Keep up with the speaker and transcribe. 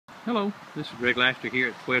Hello, this is Greg Laster here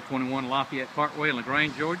at 1221 Lafayette Parkway in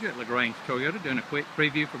LaGrange, Georgia at LaGrange Toyota, doing a quick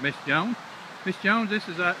preview for Miss Jones. Miss Jones, this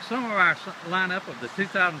is some of our lineup of the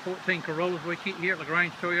 2014 Corollas we keep here at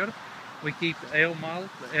LaGrange Toyota. We keep the L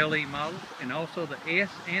models, the LE models, and also the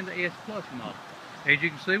S and the S Plus models. As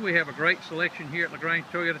you can see, we have a great selection here at LaGrange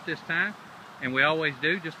Toyota at this time, and we always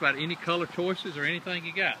do just about any color choices or anything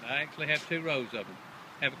you got. I actually have 2 rows of them.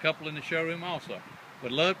 Have a couple in the showroom also.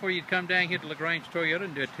 Would love for you to come down here to LaGrange Toyota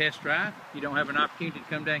and do a test drive. If you don't have an opportunity to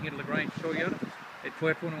come down here to LaGrange Toyota at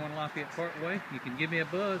 1221 Lafayette Parkway, you can give me a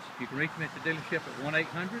buzz. You can reach me at the dealership at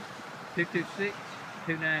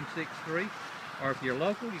 1-800-226-2963. Or if you're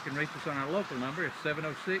local, you can reach us on our local number. It's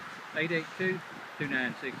 706-882-2963.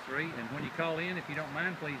 And when you call in, if you don't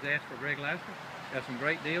mind, please ask for Greg Laster. Got some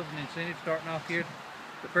great deals and incentives starting off here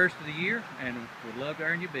the first of the year, and would love to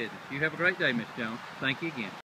earn your business. You have a great day, Miss Jones. Thank you again.